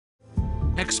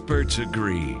Experts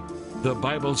agree. The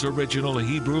Bible's original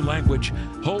Hebrew language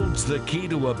holds the key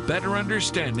to a better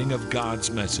understanding of God's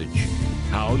message.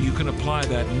 How you can apply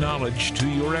that knowledge to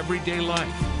your everyday life.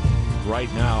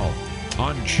 Right now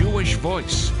on Jewish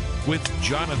Voice with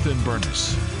Jonathan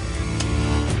Bernis.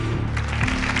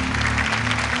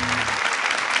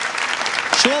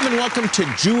 Shalom and welcome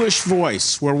to Jewish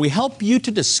Voice, where we help you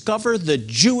to discover the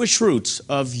Jewish roots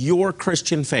of your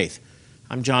Christian faith.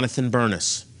 I'm Jonathan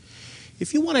Bernis.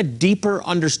 If you want a deeper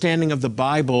understanding of the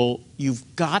Bible,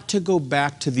 you've got to go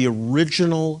back to the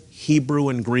original Hebrew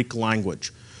and Greek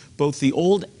language. Both the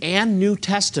Old and New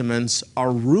Testaments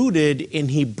are rooted in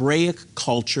Hebraic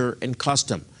culture and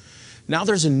custom. Now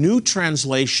there's a new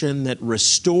translation that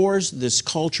restores this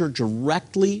culture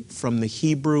directly from the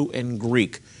Hebrew and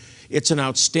Greek. It's an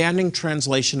outstanding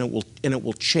translation, and it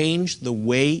will change the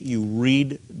way you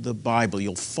read the Bible.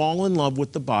 You'll fall in love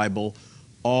with the Bible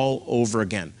all over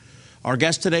again. Our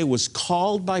guest today was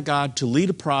called by God to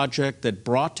lead a project that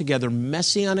brought together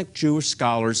Messianic Jewish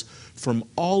scholars from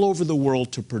all over the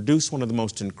world to produce one of the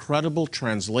most incredible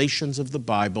translations of the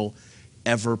Bible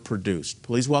ever produced.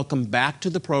 Please welcome back to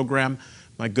the program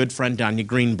my good friend Danya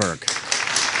Greenberg.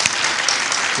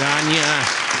 Danya.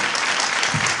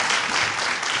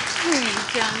 Hey,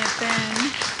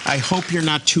 Jonathan. I hope you're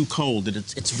not too cold.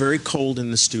 It's very cold in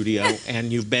the studio,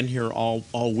 and you've been here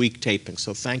all week taping,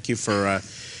 so thank you for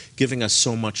giving us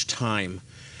so much time.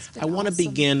 I want to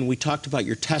begin, we talked about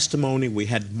your testimony. We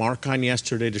had Mark on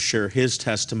yesterday to share his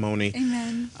testimony.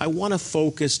 Amen. I want to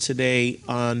focus today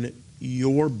on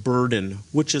your burden,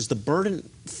 which is a burden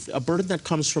that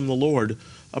comes from the Lord,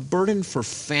 a burden for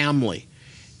family.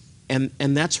 And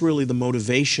that's really the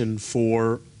motivation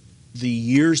for the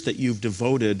years that you've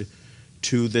devoted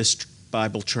to this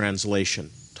Bible translation.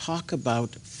 Talk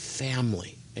about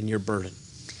family and your burden.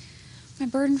 My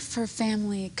burden for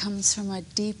family comes from a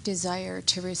deep desire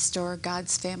to restore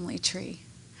God's family tree.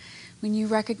 When you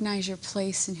recognize your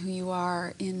place and who you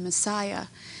are in Messiah,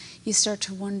 you start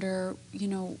to wonder,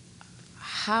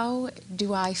 how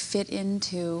do I fit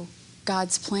into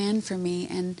God's plan for me?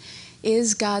 And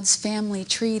is God's family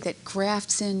tree that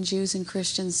grafts in Jews and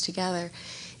Christians together,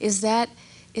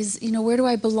 where do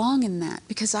I belong in that?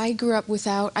 Because I grew up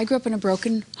in a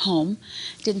broken home,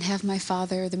 didn't have my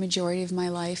father the majority of my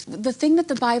life. The thing that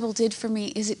the Bible did for me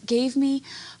is it gave me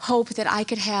hope that I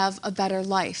could have a better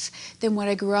life than what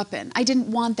I grew up in. I didn't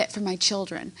want that for my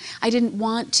children. I didn't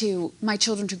want my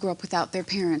children to grow up without their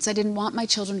parents. I didn't want my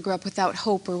children to grow up without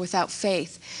hope or without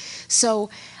faith. So,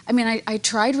 I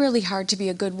tried really hard to be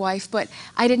a good wife, but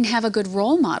I didn't have a good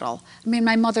role model.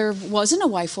 My mother wasn't a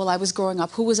wife while I was growing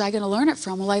up. Who was I going to learn it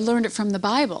from? Well, I learned it from the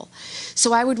Bible.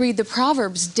 So I would read the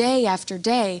Proverbs day after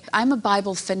day. I'm a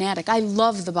Bible fanatic. I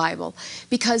love the Bible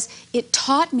because it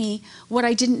taught me what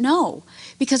I didn't know.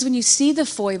 Because when you see the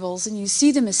foibles and you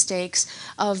see the mistakes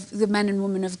of the men and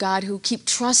women of God who keep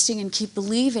trusting and keep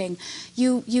believing,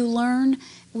 you learn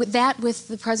with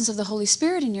the presence of the Holy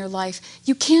Spirit in your life,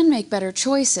 you can make better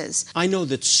choices. I know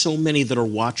that so many that are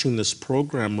watching this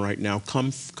program right now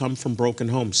come from broken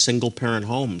homes, single-parent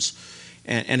homes,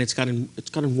 and it's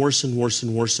gotten worse and worse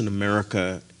and worse in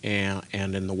America and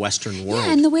in the Western world.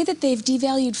 Yeah, and the way that they've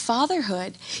devalued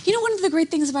fatherhood. One of the great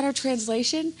things about our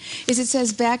translation is it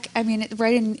says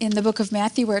right in the book of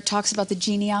Matthew where it talks about the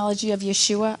genealogy of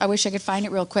Yeshua. I wish I could find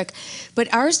it real quick.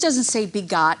 But ours doesn't say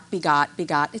begot, begot,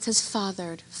 begot. It says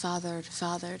fathered, fathered,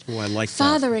 fathered. Oh, I like that.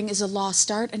 Fathering is a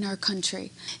lost art in our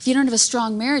country. If you don't have a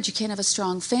strong marriage, you can't have a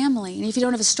strong family. And if you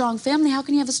don't have a strong family, how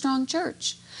can you have a strong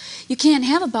church? You can't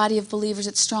have a body of believers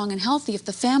that's strong and healthy if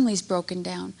the family's broken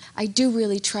down. I do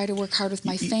really try to work hard with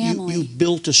my family. You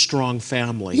built a strong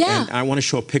family. Yeah. And I want to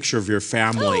show a picture of your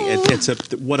family. Oh.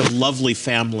 What a lovely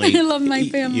family I love my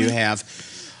family. You have.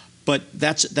 But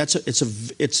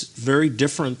it's very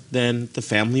different than the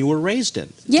family you were raised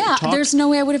in. Yeah, there's no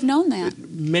way I would have known that.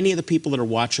 Many of the people that are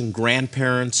watching,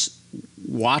 grandparents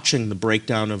watching the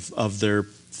breakdown of their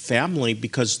family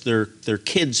because their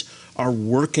kids are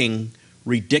working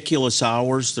ridiculous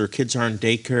hours, their kids are in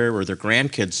daycare, or their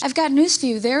grandkids. I've got news for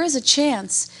you. There is a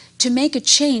chance to make a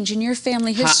change in your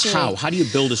family history. How? How do you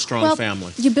build a strong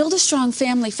family? You build a strong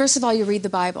family. First of all, you read the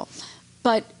Bible.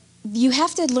 But you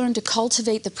have to learn to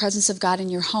cultivate the presence of God in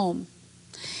your home.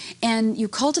 And you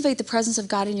cultivate the presence of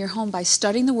God in your home by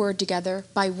studying the Word together,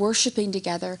 by worshiping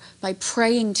together, by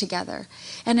praying together.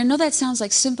 And I know that sounds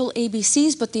like simple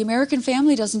ABCs, but the American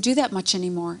family doesn't do that much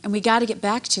anymore, and we got to get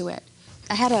back to it.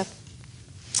 I had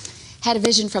a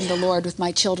vision from the Lord with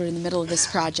my children in the middle of this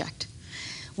project.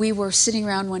 We were sitting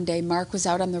around one day, Mark was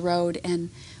out on the road,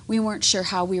 and we weren't sure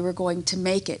how we were going to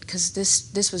make it, because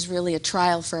this was really a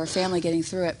trial for our family getting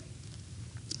through it.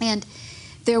 And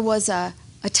there was a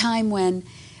time when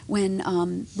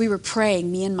we were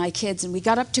praying, me and my kids, and we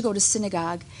got up to go to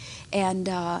synagogue, and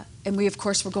we, of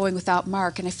course, were going without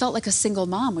Mark, and I felt like a single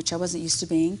mom, which I wasn't used to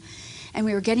being. And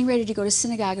we were getting ready to go to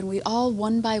synagogue, and we all,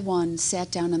 one by one,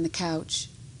 sat down on the couch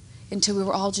until we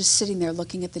were all just sitting there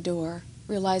looking at the door,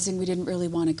 realizing we didn't really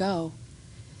want to go.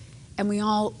 And we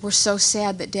all were so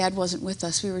sad that Dad wasn't with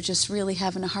us. We were just really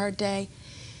having a hard day.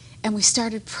 And we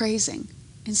started praising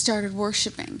and started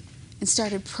worshiping and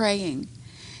started praying.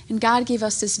 And God gave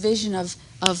us this vision of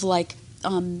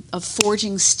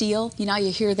forging steel. You know,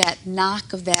 you hear that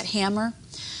knock of that hammer.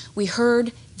 We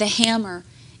heard the hammer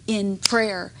in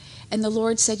prayer. And the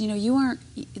Lord said, you know,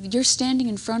 you're standing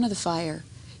in front of the fire.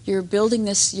 You're building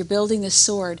this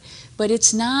sword, but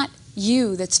it's not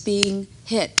you that's being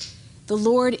hit. The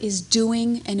Lord is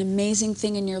doing an amazing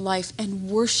thing in your life, and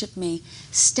worship me.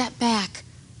 Step back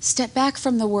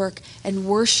from the work and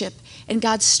worship. And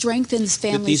God strengthens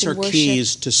families in worship.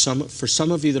 These are keys for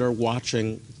some of you that are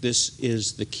watching. This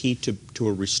is the key to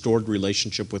a restored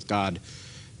relationship with God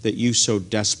that you so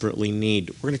desperately need.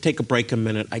 We're going to take a break a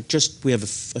minute. We have a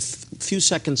few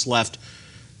seconds left.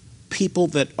 People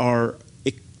that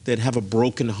have a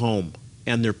broken home,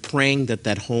 and they're praying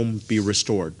that home be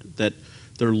restored, that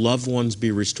their loved ones be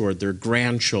restored, their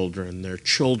grandchildren, their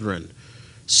children,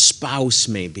 spouse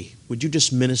maybe. Would you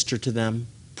just minister to them,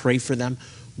 pray for them?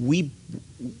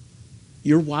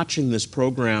 You're watching this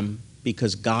program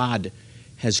because God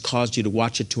has caused you to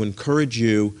watch it to encourage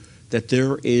you that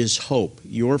there is hope.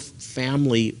 Your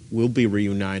family will be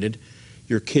reunited.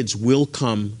 Your kids will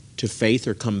come to faith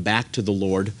or come back to the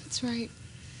Lord. That's right.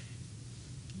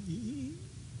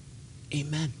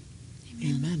 Amen.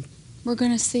 Amen. We're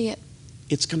going to see it.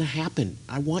 It's going to happen.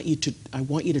 I want you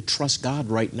to trust God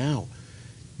right now.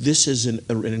 This is an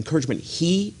encouragement.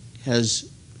 He has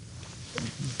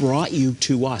brought you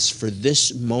to us for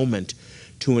this moment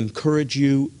to encourage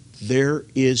you. There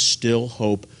is still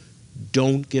hope.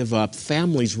 Don't give up.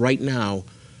 Families right now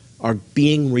are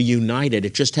being reunited.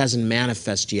 It just hasn't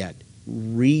manifested yet.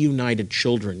 Reunited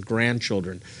children,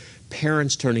 grandchildren,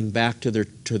 parents turning back to their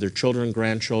children,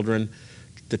 grandchildren,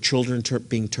 the children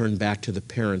being turned back to the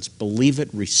parents. Believe it,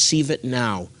 receive it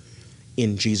now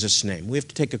in Jesus' name. We have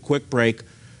to take a quick break.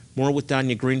 More with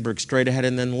Danya Greenberg straight ahead,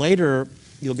 and then later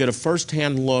you'll get a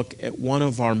first-hand look at one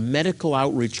of our medical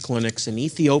outreach clinics in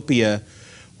Ethiopia,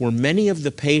 where many of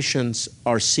the patients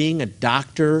are seeing a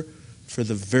doctor for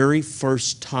the very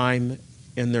first time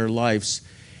in their lives.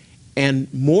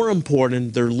 And more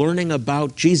important, they're learning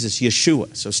about Jesus,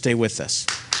 Yeshua. So stay with us.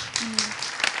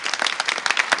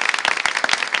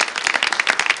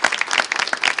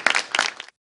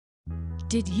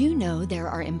 Did you know there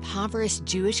are impoverished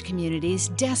Jewish communities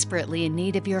desperately in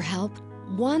need of your help?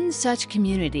 One such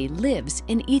community lives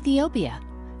in Ethiopia.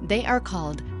 They are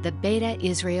called the Beta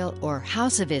Israel, or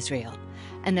House of Israel,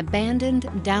 an abandoned,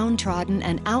 downtrodden,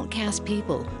 and outcast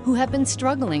people who have been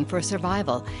struggling for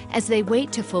survival as they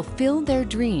wait to fulfill their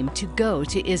dream to go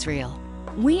to Israel.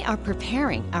 We are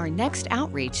preparing our next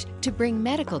outreach to bring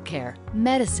medical care,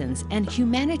 medicines, and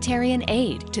humanitarian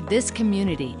aid to this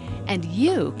community, and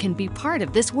you can be part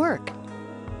of this work.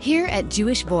 Here at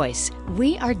Jewish Voice,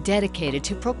 we are dedicated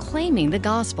to proclaiming the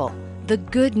gospel, the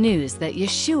good news that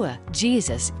Yeshua,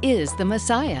 Jesus, is the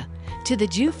Messiah, to the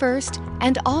Jew first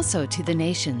and also to the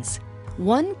nations.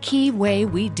 One key way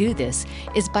we do this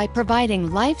is by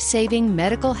providing life-saving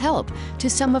medical help to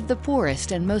some of the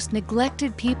poorest and most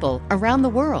neglected people around the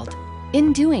world.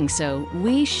 In doing so,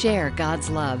 we share God's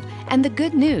love and the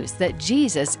good news that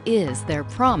Jesus is their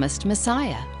promised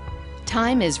Messiah.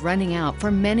 Time is running out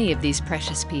for many of these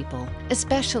precious people,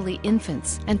 especially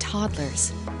infants and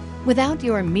toddlers. Without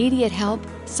your immediate help,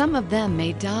 some of them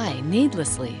may die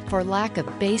needlessly for lack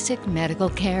of basic medical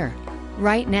care.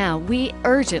 Right now, we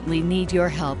urgently need your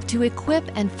help to equip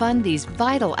and fund these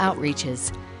vital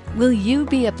outreaches. Will you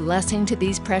be a blessing to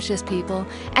these precious people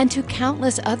and to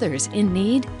countless others in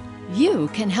need? You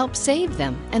can help save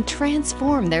them and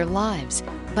transform their lives,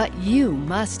 but you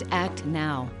must act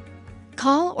now.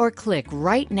 Call or click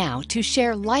right now to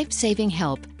share life-saving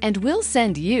help, and we'll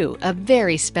send you a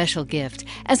very special gift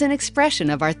as an expression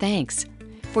of our thanks.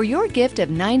 For your gift of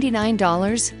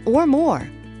 $99 or more,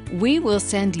 we will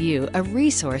send you a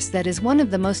resource that is one of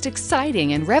the most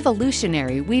exciting and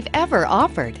revolutionary we've ever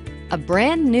offered, a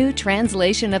brand new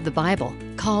translation of the Bible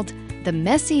called the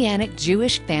Messianic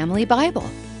Jewish Family Bible.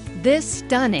 This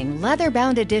stunning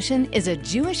leather-bound edition is a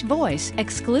Jewish Voice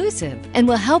exclusive and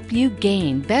will help you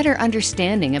gain better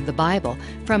understanding of the Bible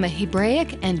from a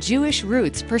Hebraic and Jewish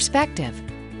roots perspective.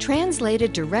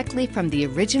 Translated directly from the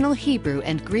original Hebrew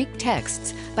and Greek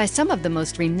texts by some of the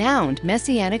most renowned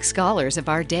Messianic scholars of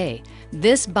our day,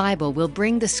 this Bible will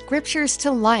bring the Scriptures to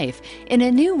life in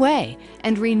a new way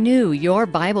and renew your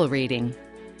Bible reading.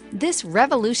 This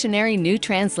revolutionary new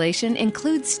translation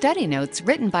includes study notes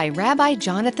written by Rabbi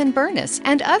Jonathan Bernis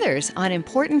and others on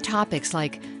important topics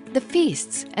like the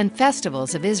feasts and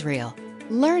festivals of Israel,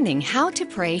 learning how to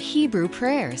pray Hebrew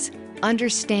prayers,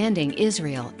 understanding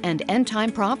Israel and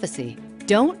end-time prophecy.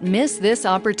 Don't miss this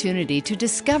opportunity to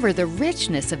discover the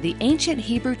richness of the ancient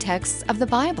Hebrew texts of the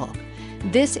Bible.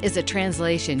 This is a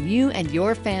translation you and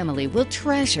your family will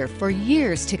treasure for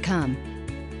years to come.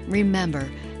 Remember,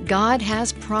 God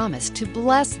has promised to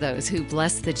bless those who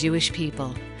bless the Jewish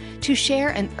people, to share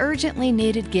an urgently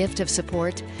needed gift of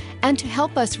support, and to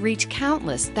help us reach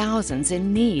countless thousands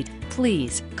in need.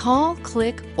 Please call,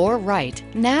 click, or write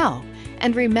now.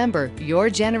 And remember,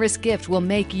 your generous gift will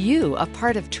make you a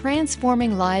part of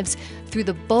transforming lives through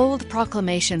the bold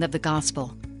proclamation of the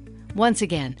gospel. Once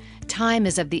again, time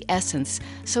is of the essence,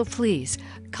 so please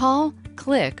call,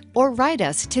 click, or write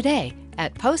us today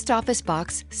at Post Office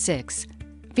Box 6,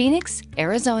 Phoenix,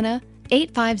 Arizona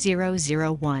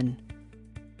 85001.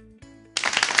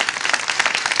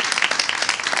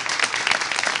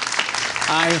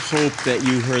 I hope that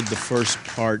you heard the first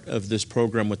part of this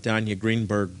program with Danya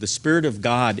Greenberg. The Spirit of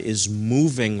God is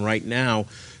moving right now.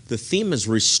 The theme is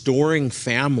restoring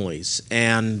families,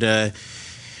 and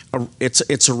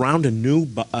it's around a new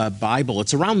Bible.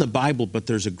 It's around the Bible, but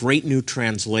there's a great new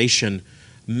translation,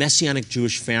 Messianic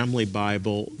Jewish Family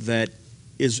Bible, that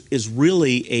is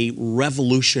really a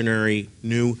revolutionary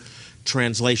new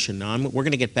translation. Now, we're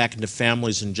going to get back into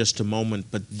families in just a moment,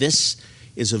 but this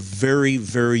is a very,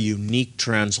 very unique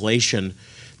translation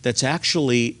that's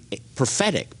actually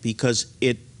prophetic because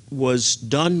it was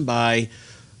done by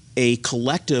a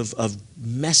collective of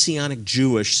Messianic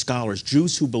Jewish scholars,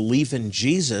 Jews who believe in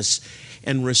Jesus,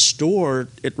 and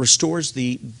it restores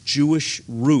the Jewish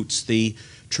roots, the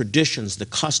traditions, the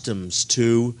customs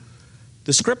to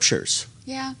the Scriptures.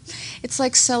 Yeah, it's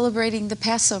like celebrating the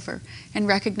Passover and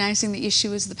recognizing that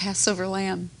Yeshua is the Passover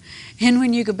lamb. And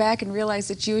when you go back and realize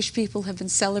that Jewish people have been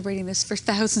celebrating this for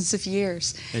thousands of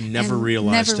years and never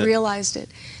realized it.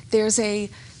 There's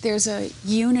a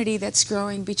unity that's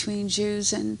growing between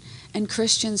Jews and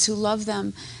Christians who love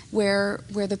them, where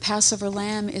the Passover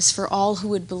lamb is for all who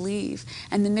would believe.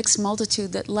 And the mixed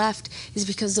multitude that left is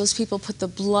because those people put the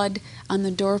blood on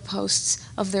the doorposts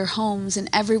of their homes, and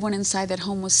everyone inside that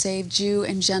home was saved, Jew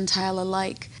and Gentile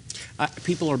alike.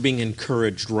 People are being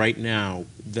encouraged right now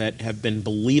that have been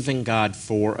believing God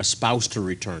for a spouse to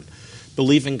return,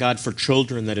 believing God for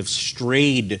children that have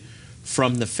strayed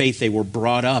from the faith. They were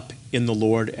brought up in the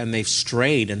Lord and they've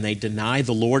strayed and they deny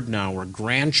the Lord now, or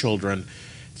grandchildren,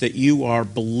 that you are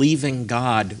believing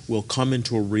God will come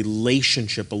into a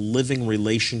relationship, a living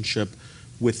relationship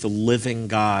with the living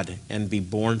God and be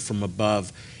born from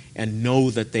above and know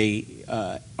that they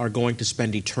are going to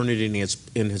spend eternity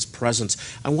in His presence.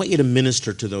 I want you to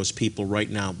minister to those people right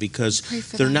now because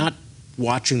they're not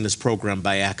watching this program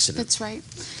by accident. That's right.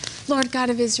 Lord God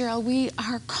of Israel, we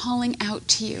are calling out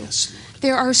to you. Yes, Lord.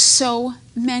 There are so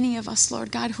many of us,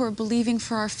 Lord God, who are believing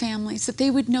for our families, that they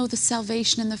would know the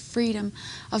salvation and the freedom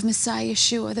of Messiah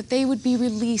Yeshua, that they would be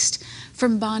released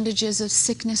from bondages of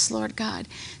sickness, Lord God,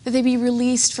 that they be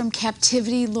released from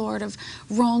captivity, Lord, of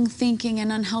wrong thinking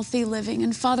and unhealthy living.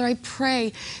 And Father, I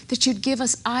pray that you'd give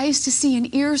us eyes to see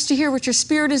and ears to hear what your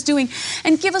Spirit is doing,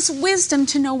 and give us wisdom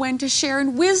to know when to share,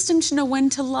 and wisdom to know when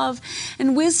to love,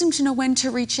 and wisdom to know when to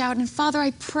reach out. And Father,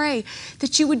 I pray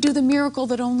that you would do the miracle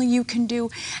that only you can do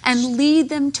and lead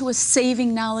them to a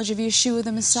saving knowledge of Yeshua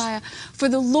the Messiah. For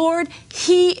the Lord,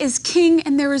 He is King,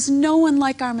 and there is no one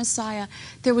like our Messiah.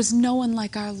 There was no one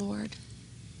like our Lord.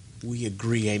 We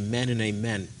agree. Amen and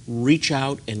amen. Reach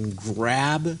out and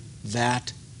grab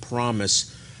that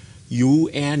promise. You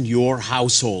and your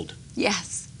household.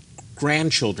 Yes.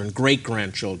 Grandchildren,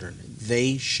 great-grandchildren,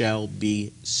 they shall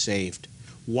be saved.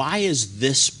 Why is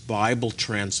this Bible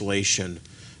translation,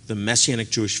 the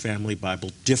Messianic Jewish Family Bible,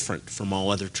 different from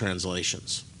all other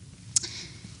translations?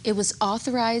 It was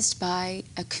authorized by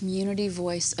a community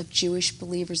voice of Jewish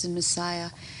believers in Messiah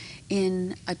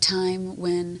in a time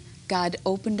when God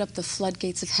opened up the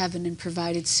floodgates of heaven and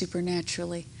provided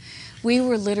supernaturally. We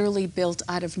were literally built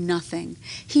out of nothing.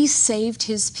 He saved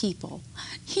His people.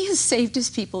 He has saved His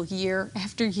people year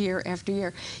after year after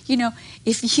year. You know,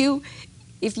 if you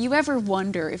If you ever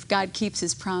wonder if God keeps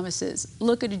his promises,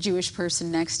 look at a Jewish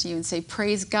person next to you and say,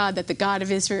 praise God that the God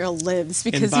of Israel lives,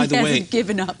 because he hasn't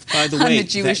given up on the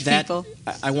Jewish people.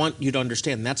 I want you to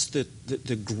understand, that's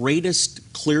the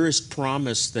greatest, clearest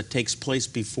promise that takes place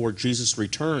before Jesus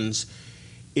returns,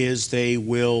 is the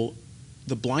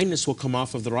blindness will come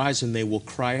off of their eyes and they will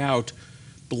cry out,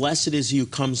 blessed is he who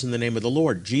comes in the name of the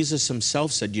Lord. Jesus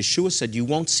himself said, Yeshua said, you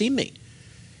won't see me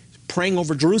praying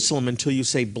over Jerusalem until you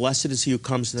say, blessed is he who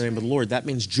comes in the name of the Lord. That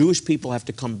means Jewish people have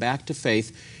to come back to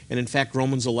faith. And in fact,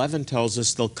 Romans 11 tells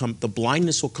us the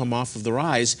blindness will come off of their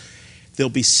eyes. They'll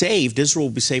be saved, Israel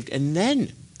will be saved, and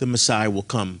then the Messiah will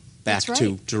come back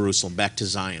to Jerusalem, back to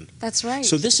Zion. That's right.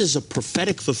 So this is a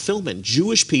prophetic fulfillment.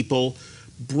 Jewish people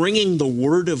bringing the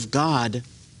word of God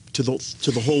to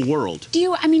the whole world.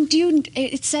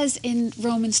 It says in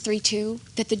Romans 3:2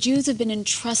 that the Jews have been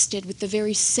entrusted with the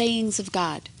very sayings of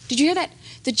God. Did you hear that?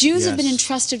 The Jews have been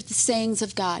entrusted with the sayings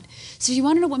of God. So if you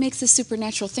want to know what makes this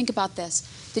supernatural, think about this.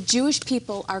 The Jewish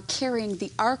people are carrying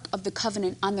the Ark of the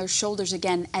Covenant on their shoulders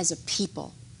again as a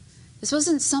people. This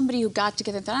wasn't somebody who got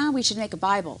together and thought, we should make a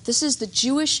Bible. This is the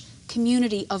Jewish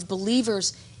community of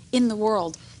believers in the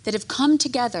world that have come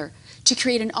together to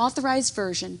create an authorized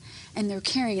version, and they're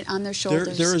carrying it on their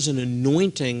shoulders. There is an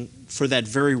anointing for that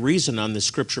very reason on the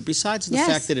scripture, besides the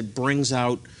fact that it brings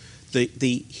out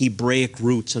the Hebraic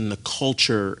roots and the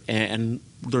culture, and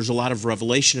there's a lot of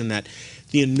revelation in that.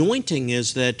 The anointing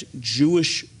is that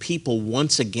Jewish people,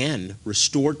 once again,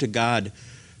 restored to God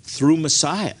through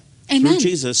Messiah, through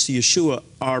Jesus, Yeshua,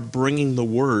 are bringing the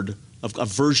word, a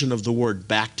version of the word,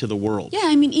 back to the world. Yeah,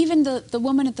 even the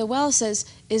woman at the well says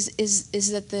is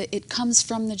that it comes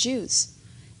from the Jews.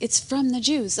 It's from the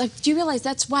Jews. Do you realize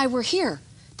that's why we're here?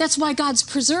 That's why God's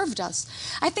preserved us.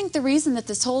 I think the reason that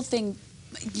this whole thing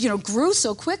grew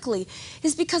so quickly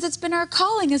is because it's been our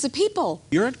calling as a people.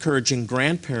 You're encouraging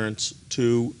grandparents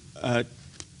to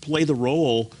play the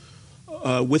role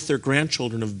with their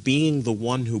grandchildren of being the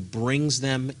one who brings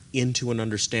them into an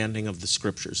understanding of the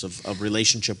scriptures, of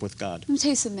relationship with God. Let me tell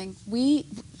you something.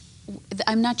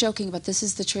 I'm not joking about this,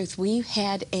 is the truth. We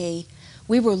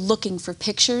were looking for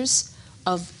pictures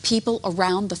of people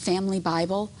around the family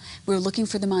Bible. We were looking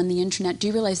for them on the internet. Do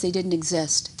you realize they didn't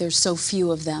exist? There's so few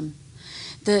of them.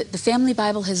 The family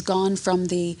Bible has gone from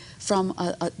the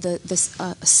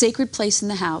sacred place in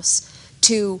the house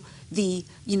to the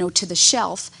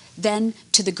shelf, then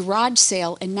to the garage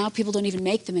sale, and now people don't even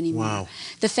make them anymore. Wow.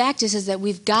 The fact is that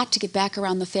we've got to get back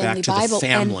around the family Bible. The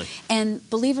family. And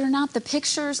believe it or not, the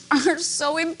pictures are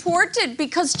so important,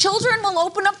 because children will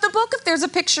open up the book if there's a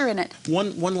picture in it.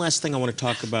 One last thing I want to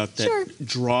talk about that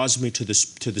draws me to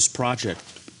this project,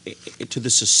 to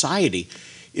this society,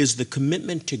 is the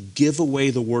commitment to give away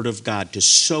the Word of God, to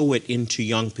sow it into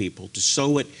young people, to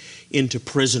sow it into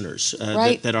prisoners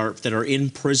that are in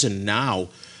prison now.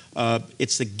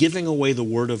 It's the giving away the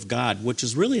Word of God, which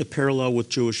is really a parallel with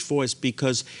Jewish Voice,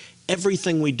 because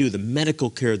everything we do, the medical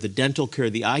care, the dental care,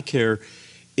 the eye care,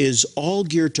 is all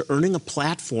geared to earning a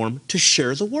platform to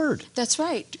share the Word. That's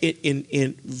right.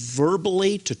 In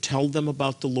verbally to tell them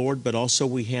about the Lord, but also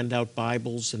we hand out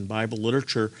Bibles and Bible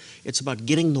literature. It's about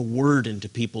getting the Word into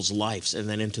people's lives and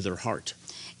then into their heart.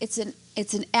 It's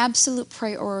an absolute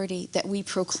priority that we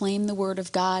proclaim the Word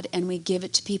of God and we give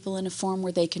it to people in a form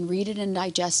where they can read it and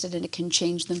digest it, and it can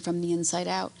change them from the inside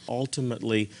out.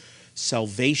 Ultimately,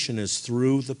 salvation is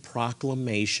through the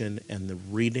proclamation and the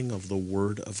reading of the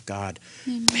Word of God.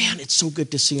 Amen. Man, it's so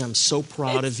good to see. I'm so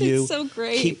proud of you. It's so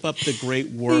great. Keep up the great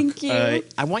work. Thank you.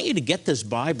 I want you to get this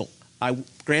Bible.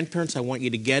 Grandparents, I want you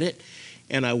to get it,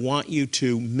 and I want you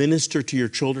to minister to your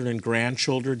children and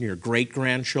grandchildren, your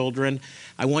great-grandchildren.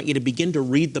 I want you to begin to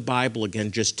read the Bible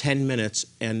again, just 10 minutes,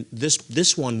 and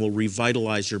this one will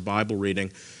revitalize your Bible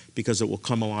reading, because it will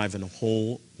come alive in a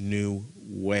whole new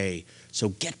way. So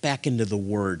get back into the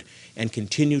Word and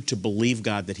continue to believe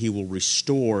God that He will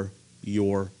restore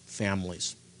your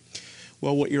families.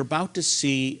 Well, what you're about to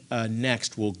see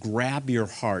next will grab your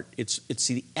heart. It's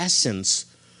the essence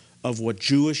of what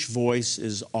Jewish Voice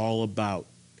is all about,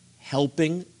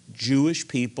 helping Jewish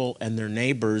people and their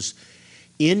neighbors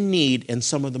in need in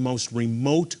some of the most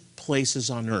remote places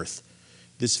on earth.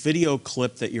 This video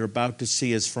clip that you're about to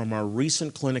see is from our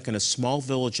recent clinic in a small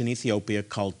village in Ethiopia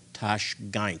called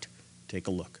Tashkent. Take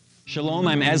a look. Shalom,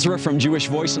 I'm Ezra from Jewish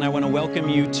Voice, and I want to welcome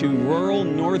you to rural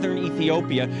northern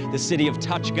Ethiopia, the city of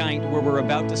Tachgaint, where we're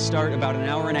about to start about an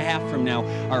hour and a half from now,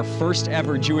 our first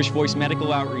ever Jewish Voice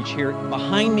medical outreach here.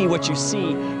 Behind me, what you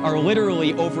see are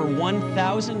literally over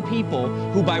 1,000 people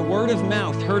who by word of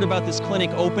mouth heard about this clinic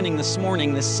opening this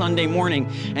morning, this Sunday morning,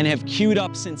 and have queued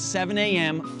up since 7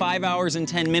 a.m., 5 hours and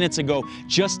 10 minutes ago,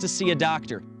 just to see a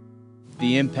doctor.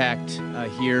 The impact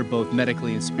here, both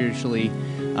medically and spiritually,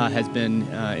 has been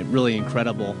really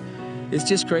incredible. It's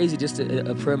just crazy, just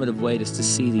a primitive way just to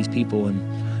see these people,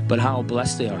 but how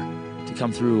blessed they are to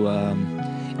come through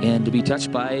and to be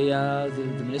touched by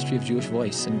the ministry of Jewish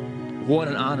Voice. And what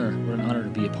an honor to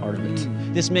be a part of it.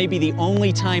 This may be the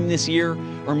only time this year,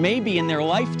 or maybe in their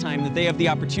lifetime, that they have the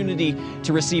opportunity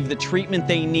to receive the treatment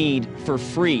they need for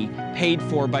free, paid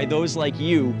for by those like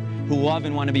you who love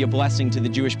and want to be a blessing to the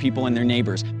Jewish people and their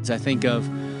neighbors. I think of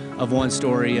one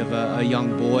story of a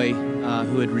young boy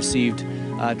who had received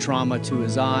trauma to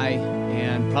his eye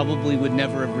and probably would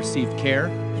never have received care.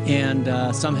 And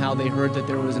somehow they heard that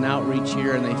there was an outreach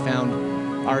here, and they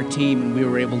found our team, and we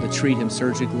were able to treat him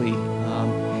surgically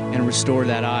and restore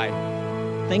that eye.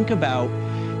 Think about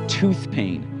tooth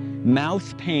pain,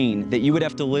 mouth pain that you would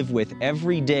have to live with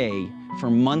every day for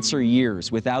months or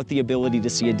years without the ability to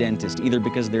see a dentist, either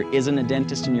because there isn't a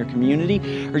dentist in your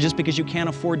community or just because you can't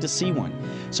afford to see one.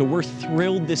 So we're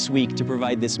thrilled this week to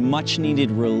provide this much-needed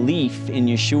relief in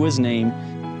Yeshua's name.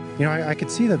 You know, I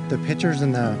could see the pictures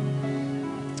and the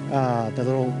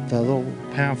little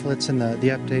pamphlets and the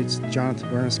updates Jonathan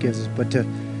Bernis gives us, but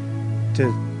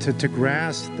to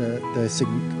grasp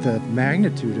the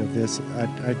magnitude of this,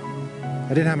 I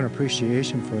didn't have an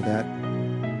appreciation for that.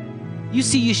 You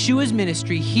see Yeshua's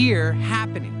ministry here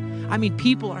happening. I mean,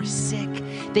 people are sick.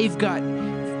 They've got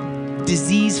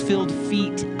disease-filled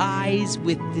feet, eyes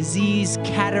with disease,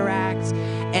 cataracts,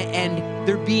 and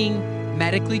they're being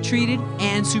medically treated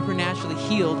and supernaturally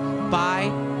healed by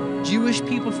Jewish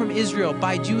people from Israel,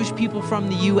 by Jewish people from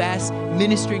the U.S.,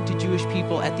 ministering to Jewish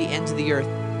people at the ends of the earth.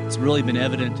 It's really been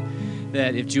evident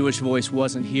that if Jewish Voice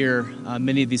wasn't here,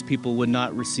 many of these people would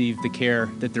not receive the care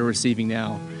that they're receiving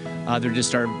now. There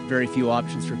just are very few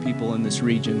options for people in this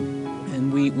region.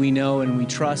 And we know and we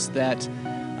trust that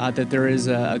there is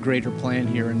a greater plan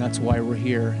here, and that's why we're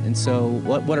here. And so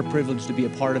what a privilege to be a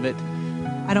part of it.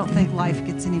 I don't think life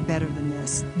gets any better than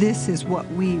this. This is what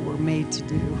we were made to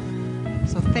do.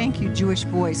 So thank you, Jewish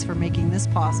Voice, for making this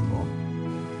possible.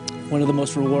 One of the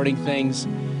most rewarding things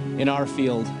in our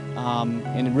field,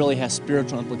 and it really has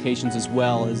spiritual implications as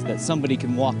well, is that somebody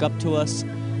can walk up to us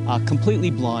completely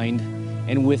blind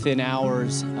and within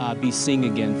hours be seeing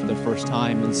again for the first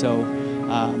time. And so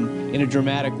in a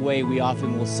dramatic way, we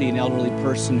often will see an elderly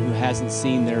person who hasn't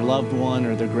seen their loved one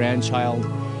or their grandchild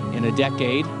in a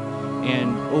decade,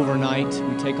 and overnight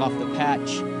we take off the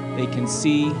patch, they can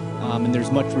see, and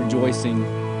there's much rejoicing.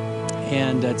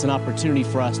 And it's an opportunity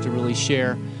for us to really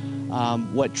share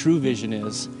what true vision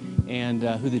is and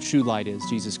who the true light is,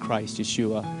 Jesus Christ,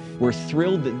 Yeshua. We're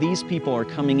thrilled that these people are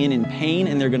coming in pain,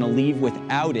 and they're going to leave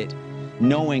without it,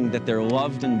 knowing that they're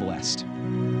loved and blessed.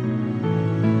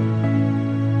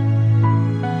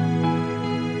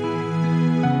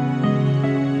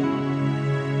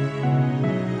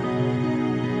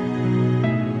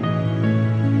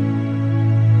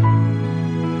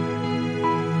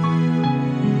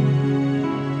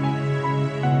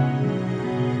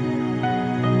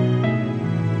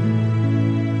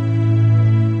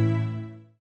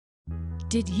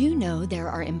 Did you know there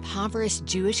are impoverished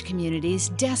Jewish communities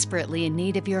desperately in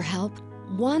need of your help?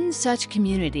 One such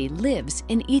community lives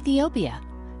in Ethiopia.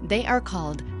 They are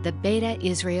called the Beta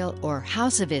Israel, or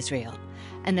House of Israel,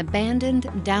 an abandoned,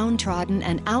 downtrodden,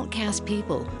 and outcast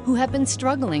people who have been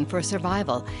struggling for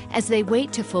survival as they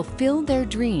wait to fulfill their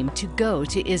dream to go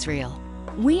to Israel.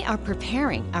 We are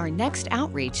preparing our next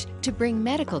outreach to bring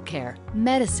medical care,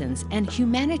 medicines, and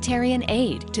humanitarian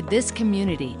aid to this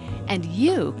community, and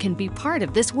you can be part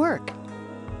of this work.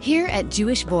 Here at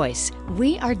Jewish Voice,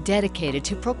 we are dedicated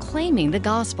to proclaiming the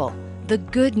gospel, the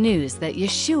good news that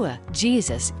Yeshua,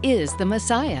 Jesus, is the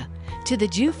Messiah, to the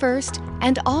Jew first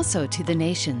and also to the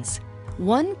nations.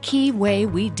 One key way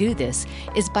we do this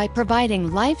is by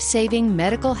providing life-saving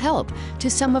medical help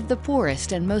to some of the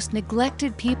poorest and most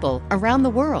neglected people around the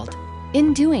world.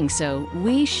 In doing so,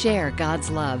 we share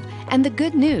God's love and the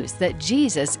good news that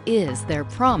Jesus is their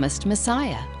promised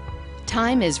Messiah.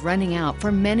 Time is running out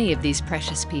for many of these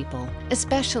precious people,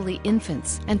 especially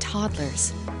infants and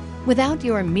toddlers. Without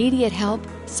your immediate help,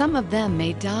 some of them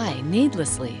may die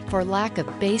needlessly for lack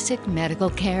of basic medical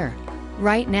care.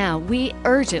 Right now, we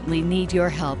urgently need your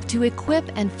help to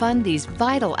equip and fund these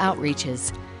vital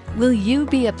outreaches. Will you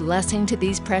be a blessing to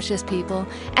these precious people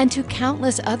and to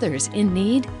countless others in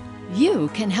need? You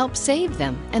can help save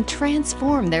them and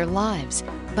transform their lives,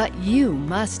 but you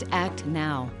must act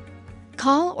now.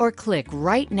 Call or click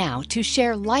right now to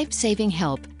share life-saving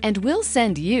help, and we'll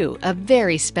send you a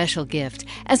very special gift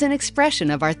as an expression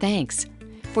of our thanks.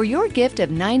 For your gift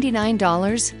of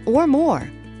 $99 or more,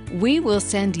 we will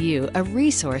send you a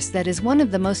resource that is one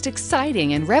of the most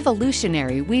exciting and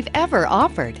revolutionary we've ever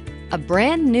offered. A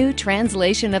brand new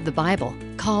translation of the Bible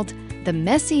called the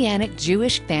Messianic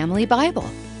Jewish Family Bible.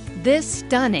 This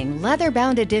stunning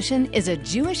leather-bound edition is a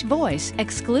Jewish Voice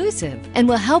exclusive and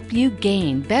will help you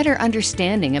gain better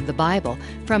understanding of the Bible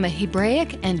from a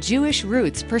Hebraic and Jewish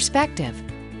roots perspective.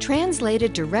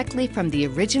 Translated directly from the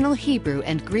original Hebrew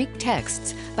and Greek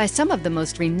texts by some of the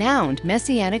most renowned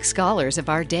Messianic scholars of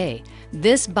our day,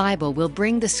 this Bible will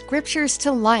bring the Scriptures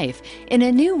to life in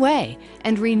a new way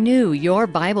and renew your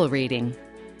Bible reading.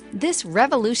 This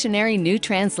revolutionary new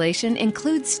translation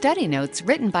includes study notes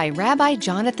written by Rabbi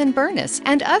Jonathan Bernis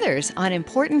and others on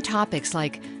important topics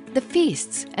like the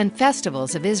feasts and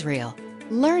festivals of Israel,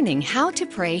 learning how to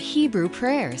pray Hebrew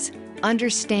prayers,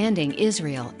 understanding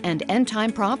Israel and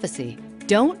end-time prophecy.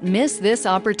 Don't miss this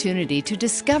opportunity to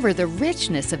discover the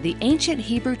richness of the ancient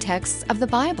Hebrew texts of the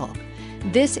Bible.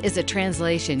 This is a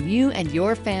translation you and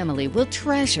your family will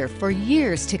treasure for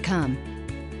years to come.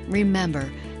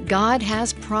 Remember, God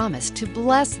has promised to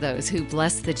bless those who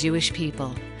bless the Jewish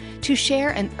people, to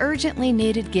share an urgently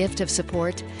needed gift of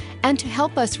support, and to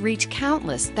help us reach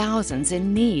countless thousands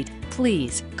in need.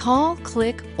 Please call,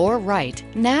 click, or write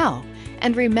now.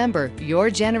 And remember,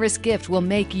 your generous gift will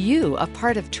make you a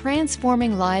part of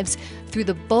transforming lives through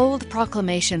the bold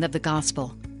proclamation of the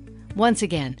gospel. Once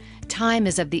again, time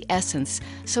is of the essence,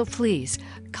 so please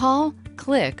call,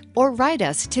 click, or write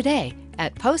us today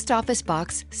at Post Office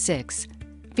Box 6,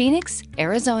 Phoenix,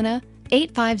 Arizona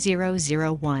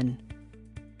 85001.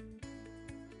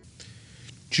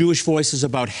 Jewish Voice is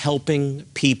about helping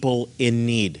people in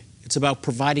need. It's about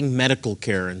providing medical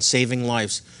care and saving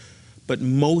lives. But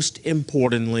most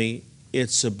importantly,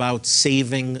 it's about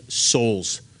saving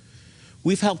souls.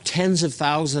 We've helped tens of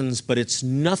thousands, but it's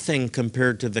nothing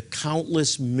compared to the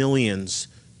countless millions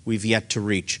we've yet to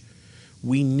reach.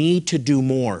 We need to do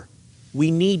more.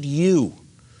 We need you.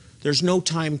 There's no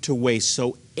time to waste,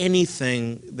 so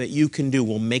anything that you can do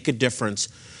will make a difference.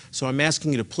 So I'm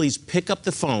asking you to please pick up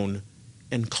the phone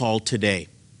and call today.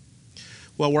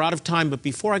 Well, we're out of time, but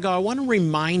before I go, I want to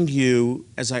remind you,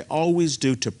 as I always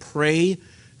do, to pray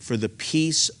for the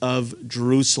peace of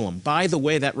Jerusalem. By the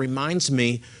way, that reminds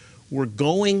me, we're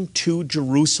going to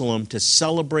Jerusalem to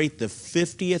celebrate the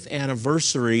 50th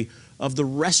anniversary of the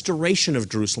restoration of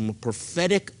Jerusalem, a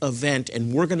prophetic event,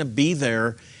 and we're going to be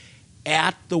there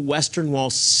at the Western Wall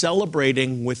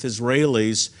celebrating with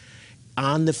Israelis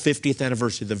on the 50th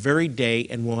anniversary, the very day,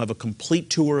 and we'll have a complete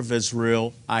tour of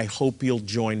Israel. I hope you'll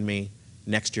join me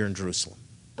next year in Jerusalem.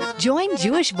 Join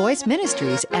Jewish Voice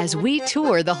Ministries as we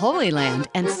tour the Holy Land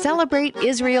and celebrate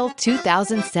Israel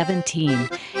 2017.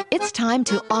 It's time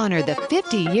to honor the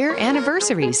 50-year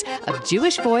anniversaries of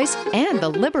Jewish Voice and the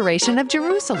liberation of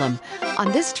Jerusalem.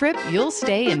 On this trip, you'll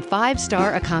stay in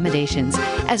 5-star accommodations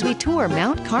as we tour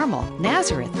Mount Carmel,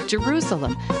 Nazareth,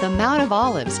 Jerusalem, the Mount of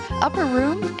Olives, Upper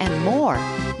Room, and more.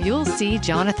 You'll see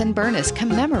Jonathan Bernis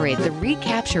commemorate the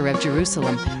recapture of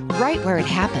Jerusalem right where it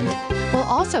happened. We'll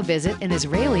also visit an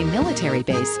Israeli military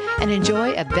base and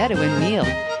enjoy a Bedouin meal.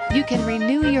 You can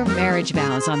renew your marriage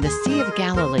vows on the Sea of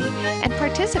Galilee and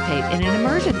participate in an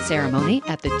immersion ceremony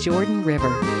at the Jordan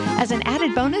River. As an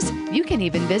added bonus, you can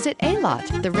even visit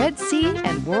Eilat, the Red Sea,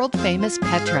 and world-famous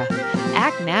Petra.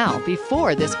 Act now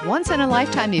before this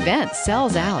once-in-a-lifetime event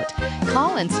sells out.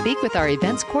 Call and speak with our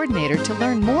events coordinator to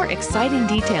learn more exciting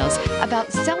details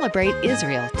about Celebrate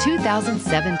Israel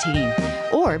 2017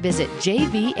 or visit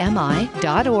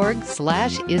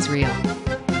jvmi.org/Israel.